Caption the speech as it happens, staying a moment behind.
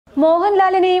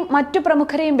മോഹൻലാലിനെയും മറ്റു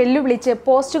പ്രമുഖരെയും വെല്ലുവിളിച്ച്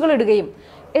പോസ്റ്റുകൾ ഇടുകയും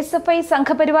SFI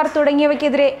സംഘപരിവാർ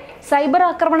തുടങ്ങിയവയ്ക്കെതിരെ സൈബർ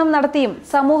ആക്രമണം നടത്തിയും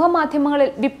സമൂഹ മാധ്യമങ്ങളിൽ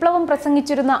വിപ്ലവം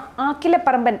പ്രസംഗിച്ചിരുന്ന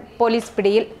ആക്കിലപ്പറമ്പൻ പോലീസ്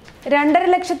പിടിയിൽ. 2.5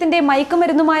 ലക്ഷത്തിന്റെ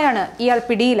മയക്കുമരുന്നുമായാണ് ഇയാൾ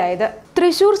പിടിയിലായത്.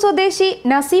 തൃശൂർ സ്വദേശി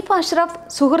നസീഫ് അഷ്റഫ്,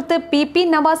 സുഹൃത്ത് PP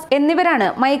നവാസ് എന്നിവരാണ്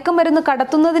മയക്കുമരുന്ന്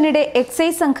കടത്തുന്നതിനിടെ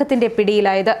എക്സൈസ് സംഘത്തിന്റെ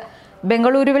പിടിയിലായത്.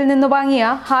 ബംഗളൂരുവിൽ നിന്ന് വാങ്ങിയ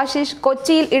ഹാഷിഷ്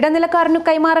കൊച്ചിയിൽ ഇടനിലക്കാരനു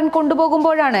കൈമാറാൻ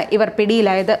കൊണ്ടുപോകുമ്പോഴാണ് ഇവർ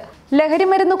പിടിയിലായത്.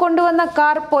 ലഹരിമരുന്ന് കൊണ്ടുവന്ന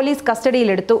കാർ പോലീസ്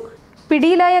കസ്റ്റഡിയിലെടുത്തു.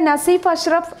 പിടിയിലായ നസീഫ്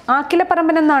അഷ്റഫ്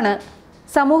ആക്കിലപ്പറമ്പൻ എന്നാണ്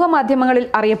സമൂഹ മാധ്യമങ്ങളിൽ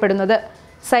അറിയപ്പെടുന്നത്.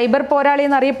 സൈബർ പോരാളി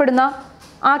എന്നറിയപ്പെടുന്ന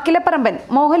ആക്കിലപ്പറമ്പൻ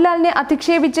മോഹൻലാലിനെ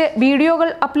അധിക്ഷേപിച്ച് വീഡിയോകൾ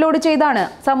അപ്ലോഡ് ചെയ്താണ്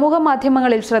സമൂഹ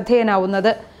മാധ്യമങ്ങളിൽ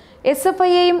ശ്രദ്ധേയനാവുന്നത്.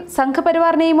 SFIയെയും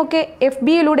സംഘപരിവാറിനെയും ഒക്കെ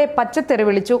FBയിലൂടെ പച്ചത്തെറി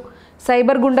വിളിച്ചു.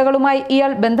 സൈബർ ഗുണ്ടകളുമായി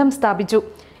ഇയാൾ ബന്ധം സ്ഥാപിച്ചു.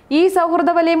 ഈ സൗഹൃദ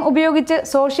വലയം ഉപയോഗിച്ച്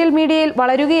സോഷ്യൽ മീഡിയയിൽ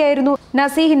വളരുകയായിരുന്നു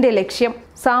നസീഹിന്റെ ലക്ഷ്യം.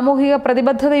 സാമൂഹിക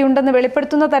പ്രതിബദ്ധതയുണ്ടെന്ന്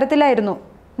വെളിപ്പെടുത്തുന്ന തരത്തിലായിരുന്നു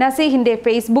നസീഹിന്റെ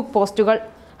ഫേസ്ബുക്ക് പോസ്റ്റുകൾ.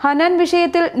 ഹനാൻ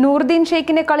വിഷയത്തിൽ നൂർദീൻ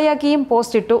ഷെയ്ഖിനെ കളിയാക്കിയും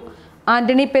പോസ്റ്റിട്ടു.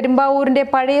 ആന്റണി പെരുമ്പാവൂരിന്റെ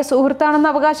പഴയ സുഹൃത്താണെന്ന്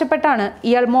അവകാശപ്പെട്ടാണ്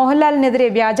ഇയാൾ മോഹൻലാലിനെതിരെ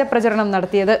വ്യാജ പ്രചരണം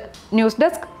നടത്തിയത്. ന്യൂസ്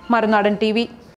ഡെസ്ക്, മറുനാടൻ TV.